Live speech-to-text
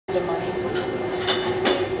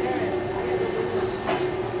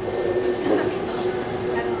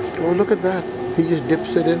Oh, look at that. He just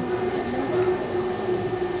dips it in.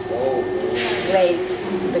 Glaze.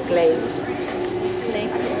 The glaze.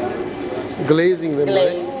 Glazing them,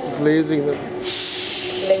 Glaze. right? Glazing them.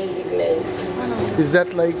 Glazy glaze. Is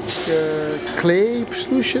that like clay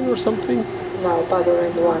solution or something? No, powder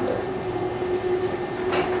and water.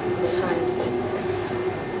 Behind.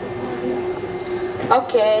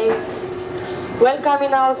 Okay. Welcome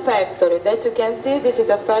in our factory. As you can see, this is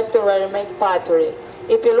the factory where we make pottery.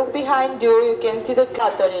 If you look behind you, you can see the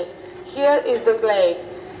pottery. Here is the glaze.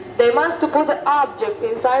 They must put the object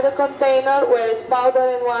inside the container where it's powder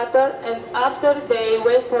and water, and after they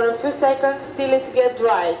wait for a few seconds till it gets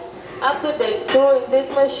dry. After they throw in this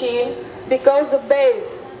machine, because the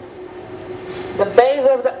base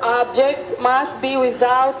of the object must be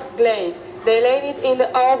without glaze. They lay it in the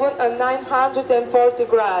oven at 940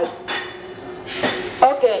 grads.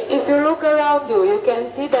 Okay, if you look around you, you can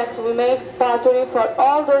see that we make pottery for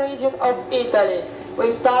all the region of Italy.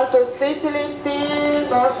 We start to Sicily till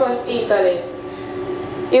northern Italy.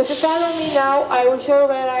 If you follow me now, I will show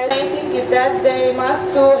where I think is that they must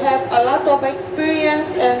have a lot of experience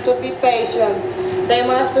and to be patient. They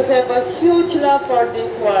must have a huge love for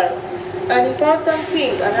this work.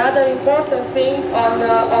 Another important thing on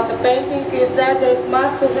the painting is that they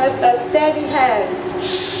must have a steady hand,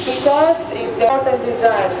 because it's the important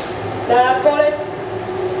design. They are called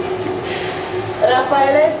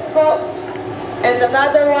Raffaellesco, and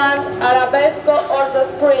another one Arabesco or the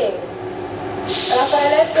Spring.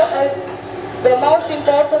 Raffaellesco is the most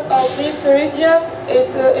important of this region.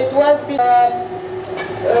 It was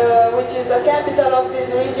which is the capital of this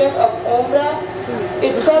region of Umbria.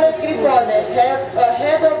 It's called Grifone, have a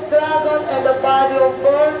head of dragon and a body of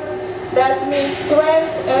bird. That means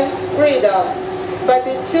strength and freedom. But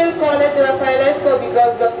it's still called Raffaellesco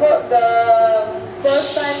because the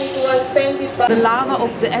first time it was painted by the lava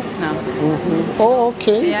of the Etna. Mm-hmm. Oh,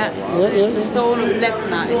 okay. Yeah, it's the stone of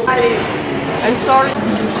Etna. I'm sorry.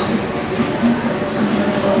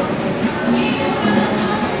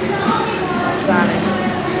 Sorry.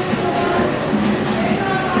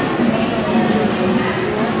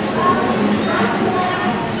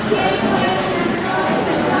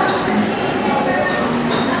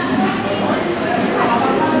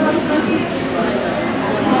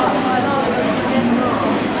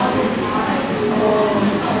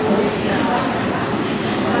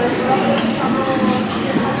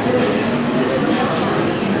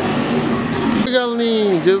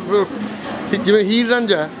 ਜਿਵੇਂ ਹੀਰ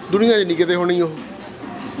ਰਾਂਝਾ ਦੁਨੀਆ 'ਚ ਨਹੀਂ ਕਿਤੇ ਹੋਣੀ ਉਹ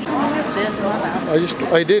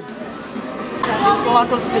I did. It's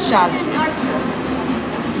local specialty.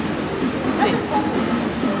 This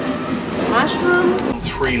mushroom.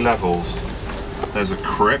 3 levels. There's a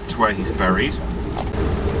crypt where he's buried.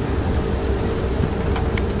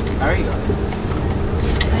 My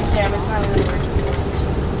camera's not really working.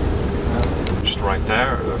 Just right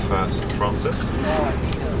there of St. Francis.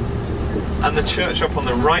 And the church up on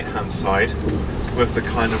the right-hand side with the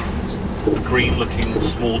kind of green-looking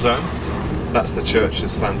small dome, that's the church of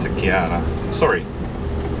Santa Chiara. Sorry,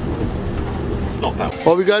 it's not that one.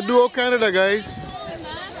 Oh, we gotta do all Canada, guys.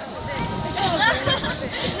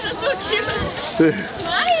 That's so cute.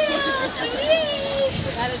 Smile, sweet.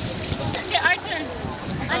 Okay, our turn.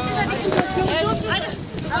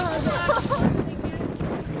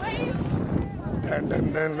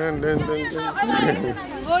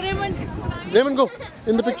 Go, Raymond. Raymond, go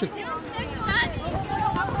in the picture.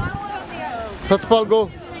 Satspal, go.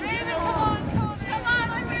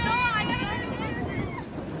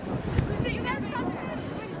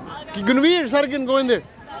 Gunveer, Sargan, go in there.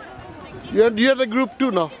 You're the group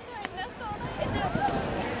too now.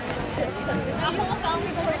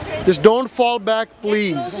 Just don't fall back,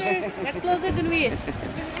 please. Get closer, Gunveer.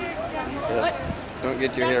 Don't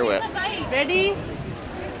get your hair wet. Ready?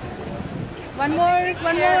 One more.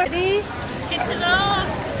 Ready? Get to know.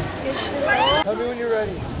 Tell me when you're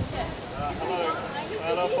ready.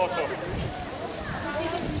 Hello, photo.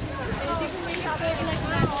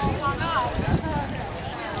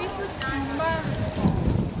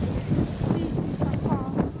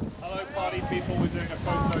 Hello, party people. We're doing a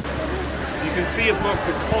photo. You can see above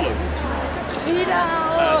the columns,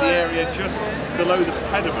 the area just below the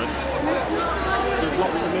pediment. There's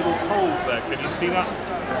lots of little holes there. Can you see that?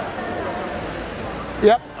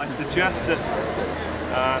 Yep. I suggest that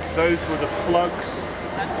those were the plugs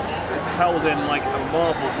held in like a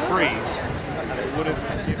marble frieze, and it would have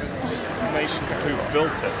given information of who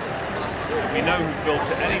built it. We know who built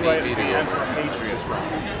it anyway. It's the Emperor Hadrian,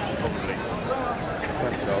 probably.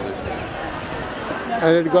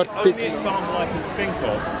 And it got thick. Only example I can think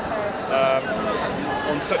of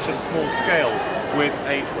on such a small scale with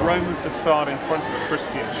a Roman facade in front of a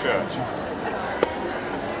Christian church.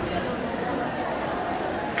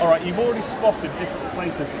 Alright, you've already spotted different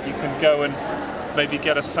places that you can go and maybe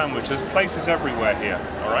get a sandwich. There's places everywhere here,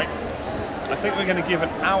 alright? I think we're going to give an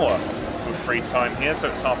hour for free time here, so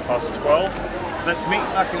it's 12:30. Let's meet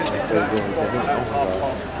back in this exact spot about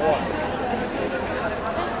 1:30.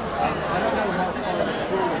 I don't know how far the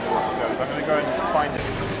tourist goes. I'm going to go and find it.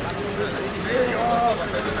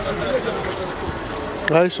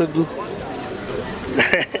 Hi, Sadhu.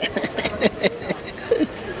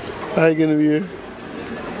 Hi, Guinevere.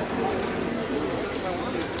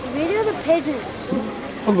 Where are the pigeons?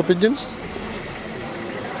 Oh, the pigeons?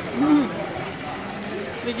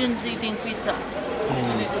 Pigeons eating pizza.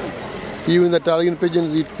 Even the Italian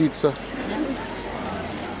pigeons eat pizza.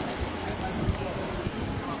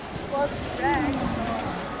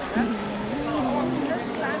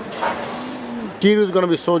 Kiru's gonna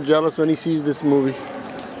be so jealous when he sees this movie.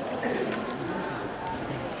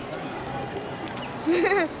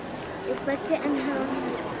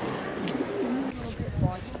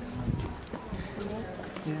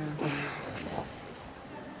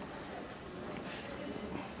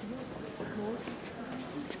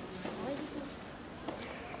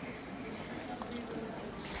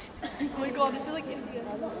 Oh my god, this is like India.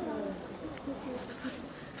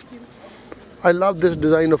 I love this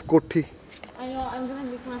design of kothi. I know, I'm gonna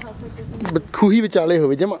make my house like this. But khuhi vichale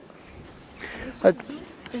hoye jama.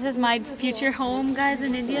 This is my future home, guys,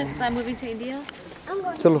 in India, because I'm moving to India.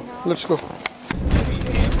 Chalo, let's go.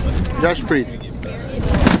 Jashpreet.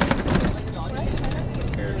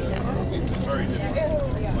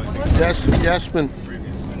 Yasmin.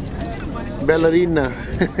 Ballerina.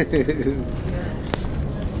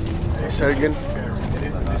 Sargon.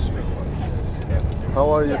 How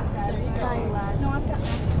are you?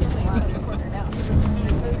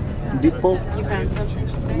 Dippo?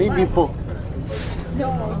 Me Dippo. No,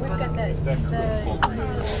 we've got the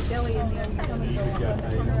deli in there.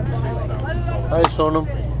 Hi Sonam.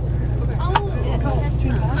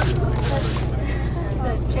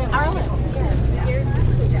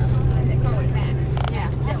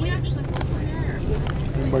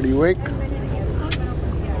 Everybody awake?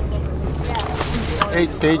 Hey,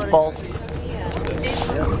 Tejpal.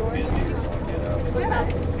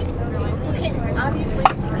 Obviously,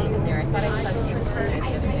 right in there. I thought I saw the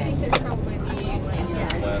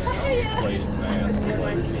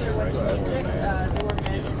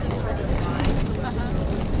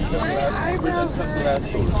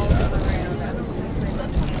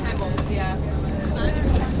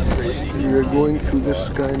We are going through this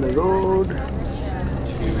kind of road.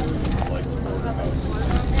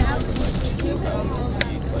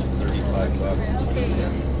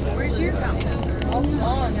 Where's your gun?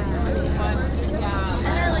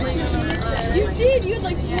 You did, you had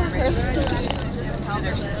like 4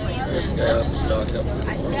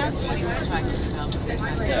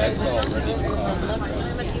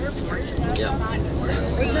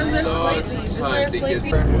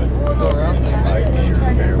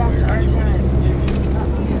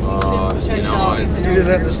 You know, it's, You just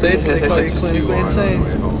have to stay till they call you clinically insane.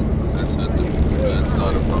 That's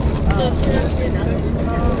not a problem.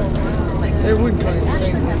 They would call you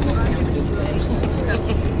insane.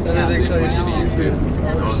 That is they call you stupid.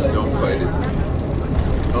 Don't fight it.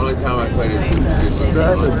 The only time I fight it is Is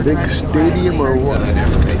that a big stadium or what? when I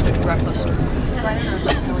never make it.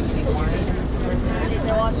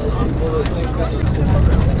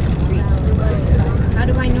 How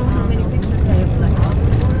do I know how many pictures I have left?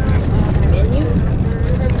 Menu?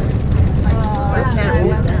 I can't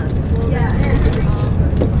read that.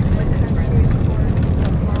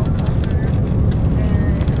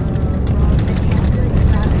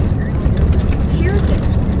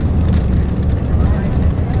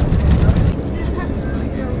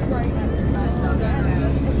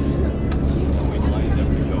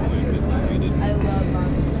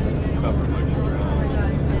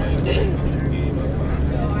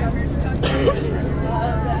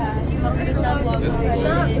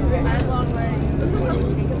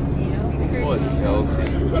 Well, it's healthy.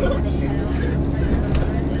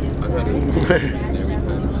 I've had it every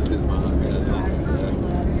time she's in my house.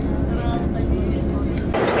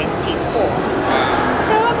 24.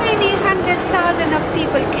 So many 100,000 of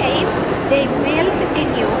people came, they built a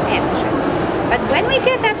new entrance. But when we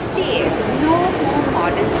get upstairs, no more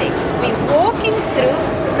modern things. We're walking through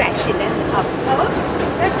residence of popes.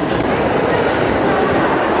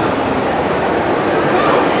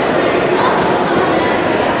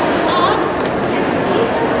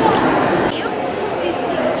 Sister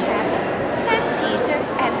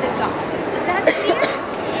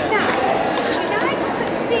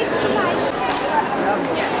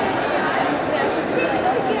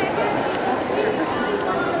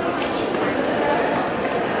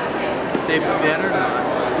they better not.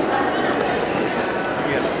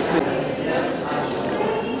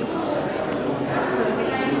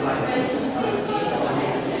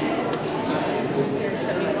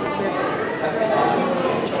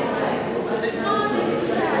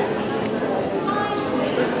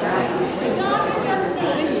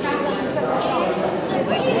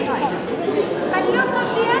 But look on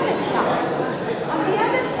the other side. On the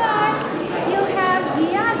other side, you have the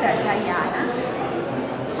other Diana.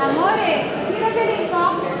 Amore, tirateli un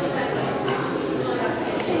po'.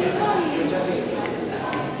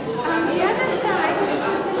 On the other side,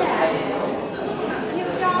 to the left,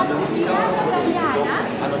 you've got the other Diana,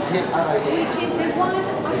 which is the one of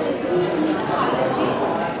the Greek mythology.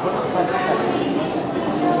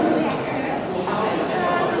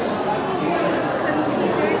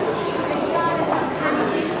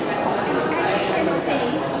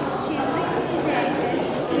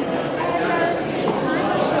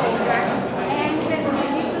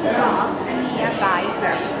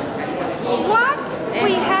 What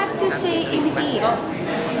we have to say in here?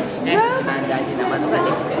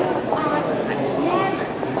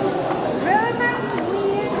 Romans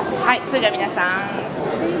weird. はい、それじゃあ皆さん。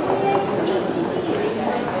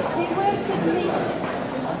 They were technicians.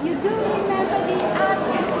 You do remember the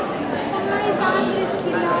Athens, 500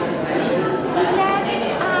 kilometers, 11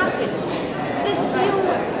 Athens, the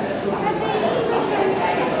sewers, but they needed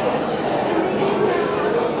very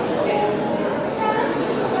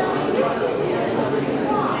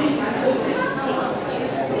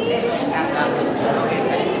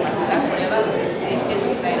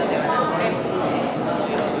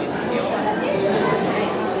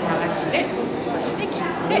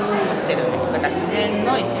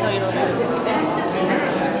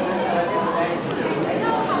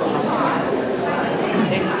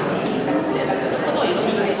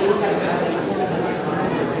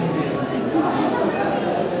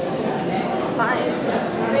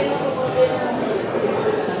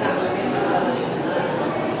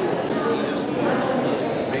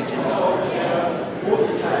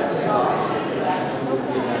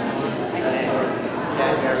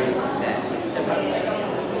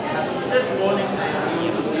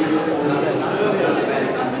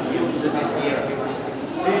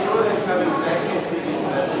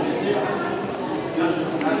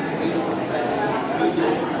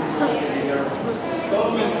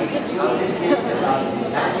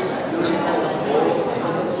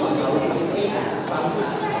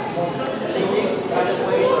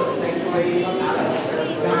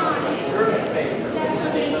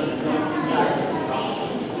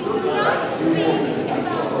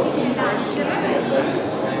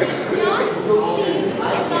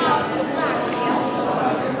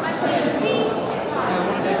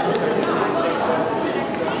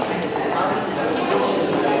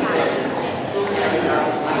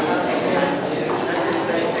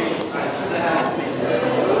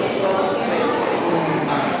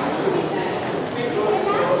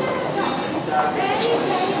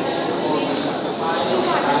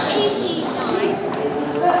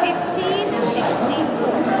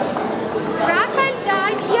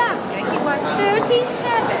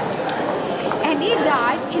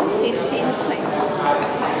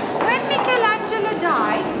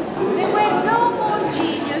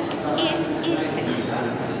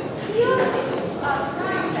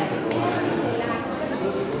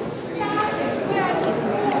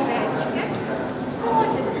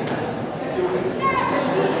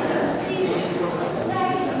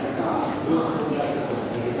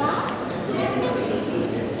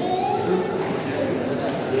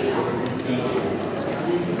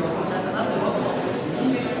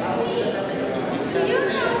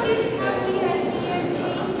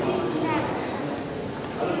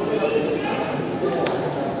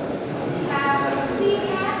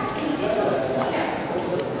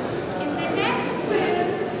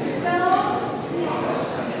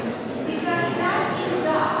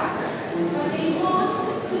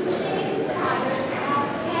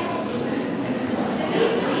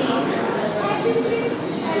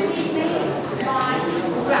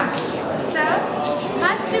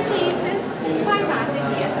masterpieces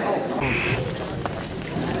 500 years old.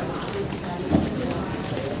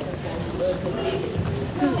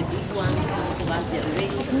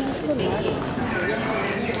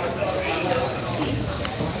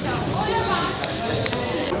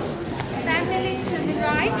 Family to the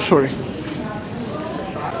right. Sorry.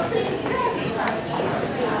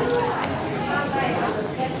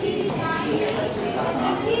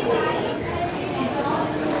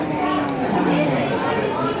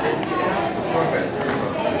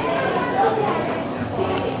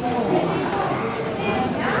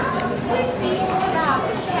 This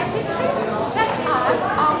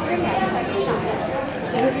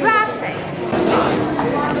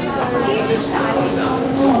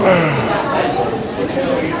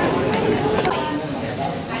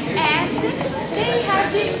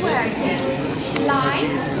have been working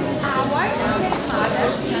like our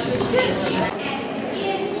grandmothers used to do.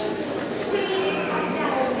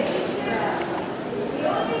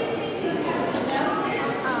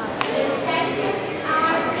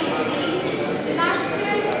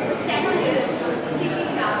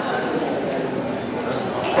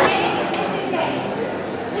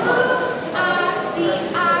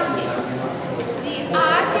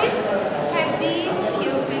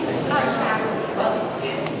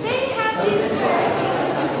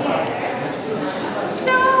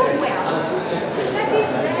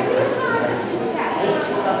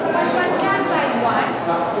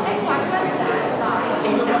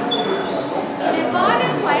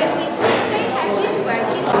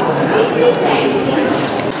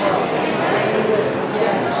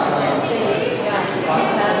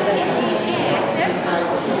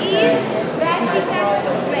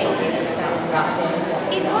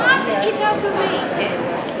 It was inaugurated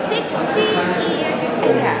 60 years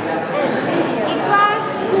ago. It was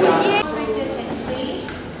which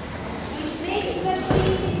makes the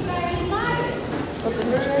painting very modern.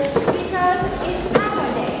 Because in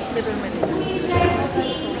nowadays, we dress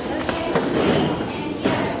pink and green and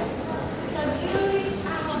yellow. So during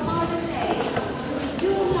our modern days, we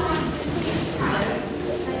do like the pink color.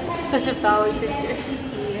 Such a power picture.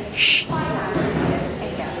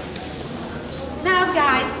 Now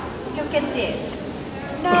guys, look at this.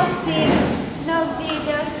 No film, no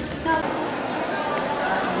videos, no...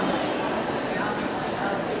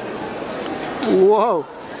 Wow.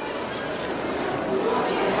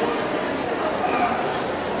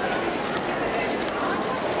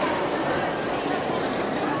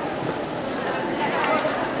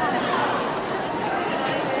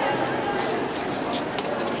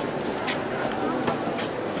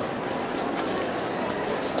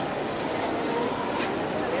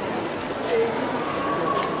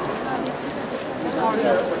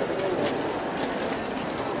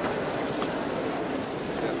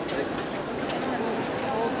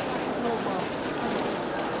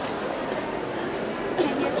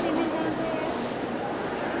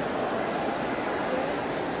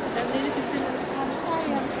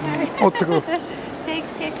 Oh, Take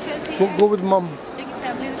pictures here. go with mom. Take a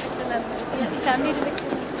family picture. Family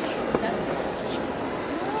picture.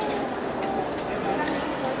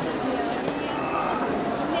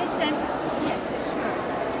 Listen, yes,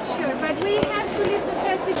 sure, but we have to leave the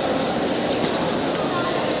festival.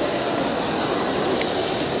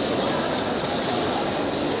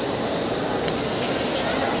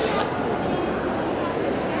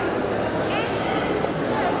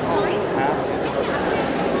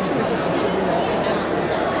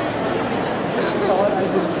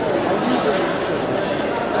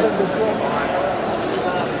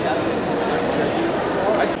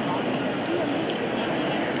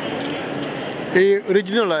 ये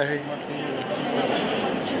original है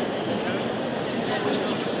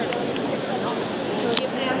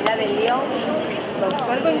La del león, los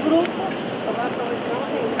cuelgo en grupos, tomar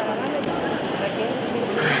profesionales en caravanas, para que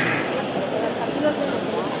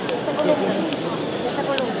esta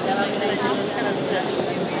columna ya va a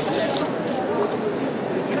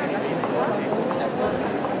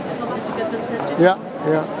yeah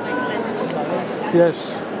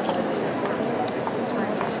yes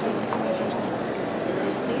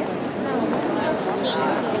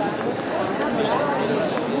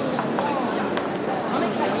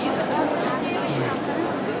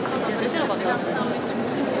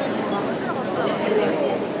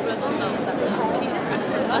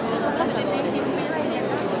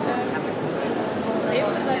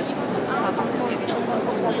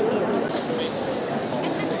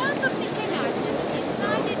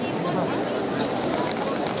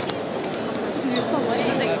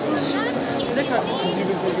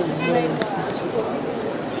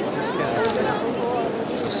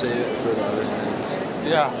So save it for the other things.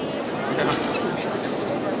 yeah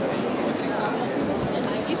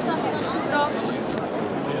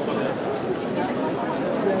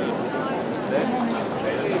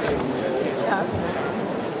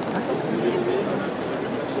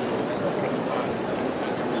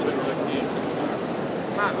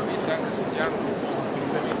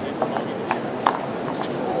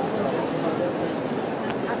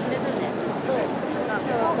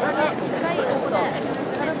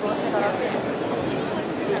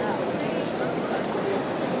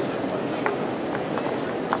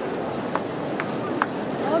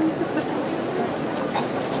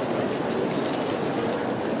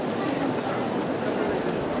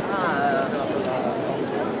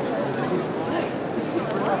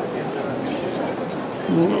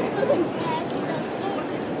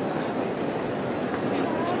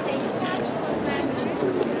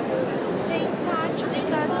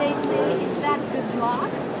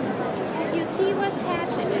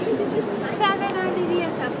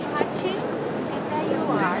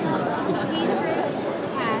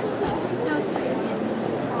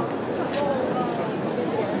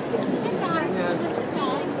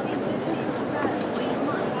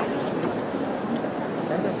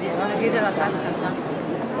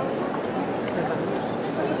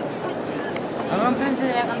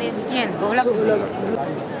darles tiempo. My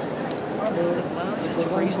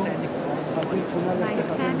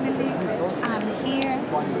family, I'm here to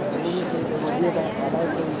show you what I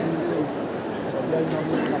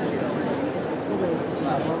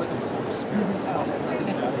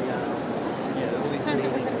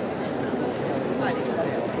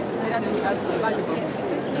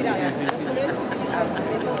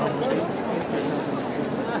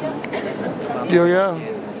Yo, yeah.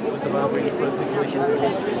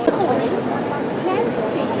 Let's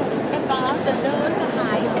speak about those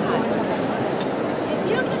high cuts. As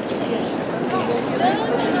you can see,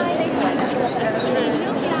 those high cuts, they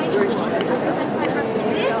look like wood.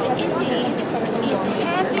 This indeed is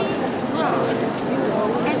heavy rock.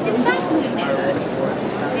 And this afternoon,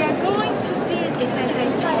 we are going to visit, as I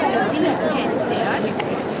told you, the Pantheon.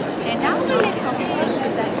 And I will explain to you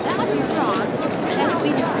that that bronze has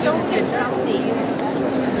been stolen from there.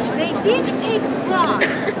 They did take bronze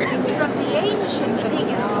from the ancient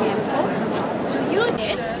pagan temple to use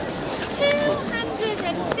it.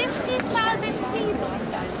 250,000 people.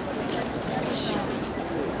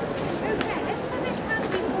 Okay, let's have a count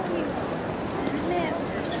before we go.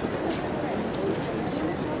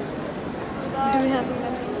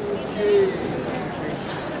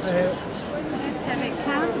 Let's have a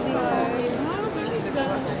count before we go.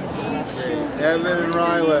 Evan and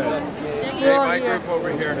Rylan. Hey, my group over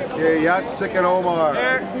here. Okay, Yatsik and Omar.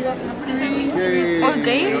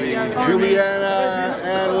 Okay, Juliana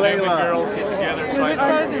and Layla. Girls get together.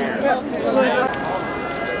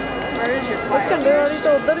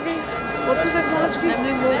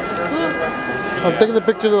 I'm taking the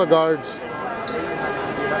pictures of the guards.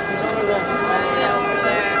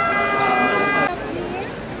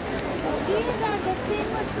 These are the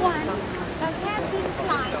famous ones that have been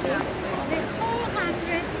climbed. The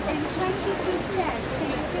 422 steps. Can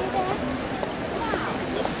you see that? Now,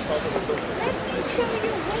 let me show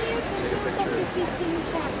you where the roof of the Sistine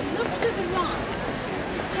Chapel. Look to the right.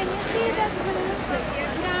 Can you see that roof?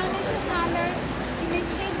 Brownish color in the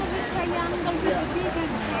shape of a triangle with a big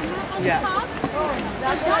antenna on top. So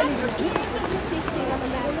that is the Sistine Chapel.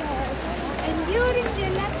 And during the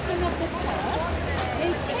election of the Pope,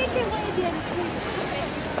 they take away the antenna,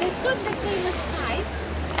 they put the famous pipe.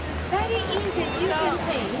 It's very easy, you can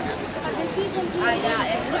see, but the people do it.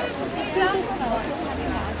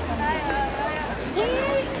 There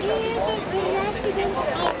is the resident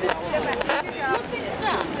of the Pope. Look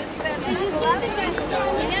inside. And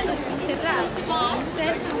you see the box,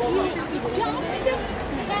 and you just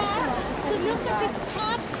have to look at the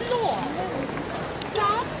top floor.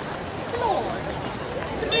 Top floor.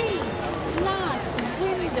 3 last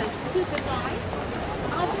windows to the right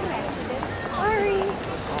are the residents. Sorry.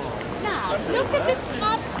 Now, look at the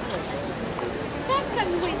top floor.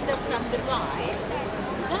 Second window from the right.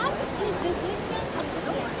 That is the window of the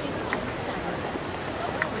guest outside.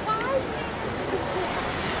 5 minutes to 12.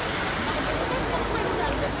 On the second window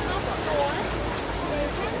of the top floor, they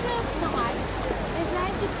hang outside as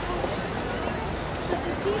like a post. So the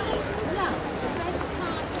people know that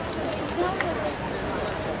part is over the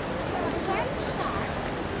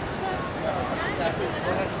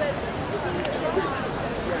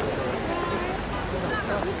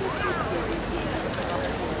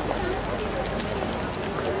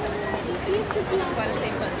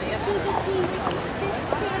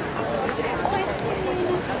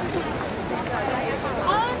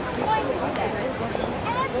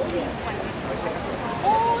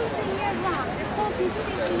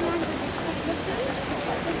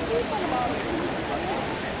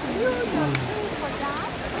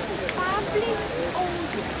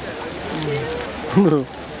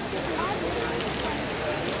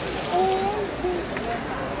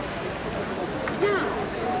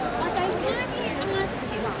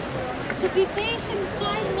to be patient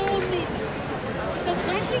 5 more minutes. The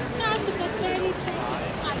magic carpet of fairy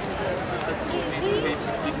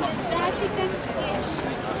Vatican is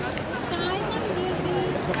Simon will be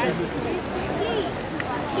please.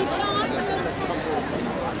 He can't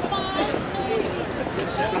 5 more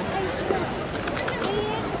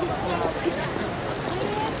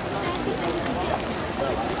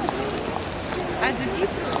Also die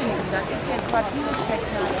zu finden, das ist jetzt zwar viel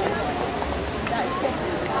Spektakel. Da ist der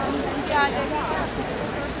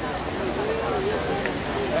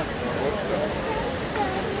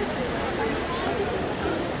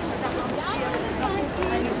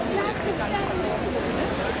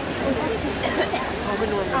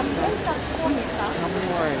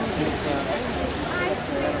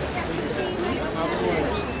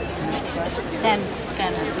Then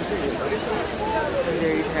can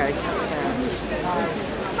Very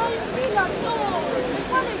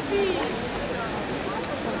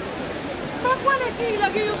fila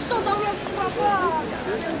che io sto da un'altra parte!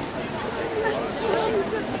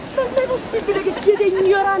 Non è possibile che siete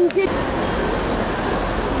ignoranti!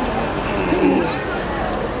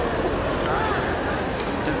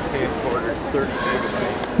 This camcorder is 30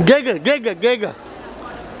 megabytes. Giga.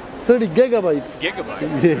 30 gigabytes.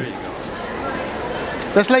 Gigabytes. There you go.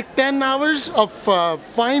 That's like 10 hours of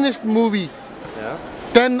finest movie. Yeah.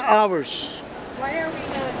 10 hours. Why are we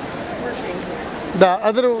not working here? The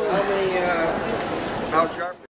other How many? How sharp?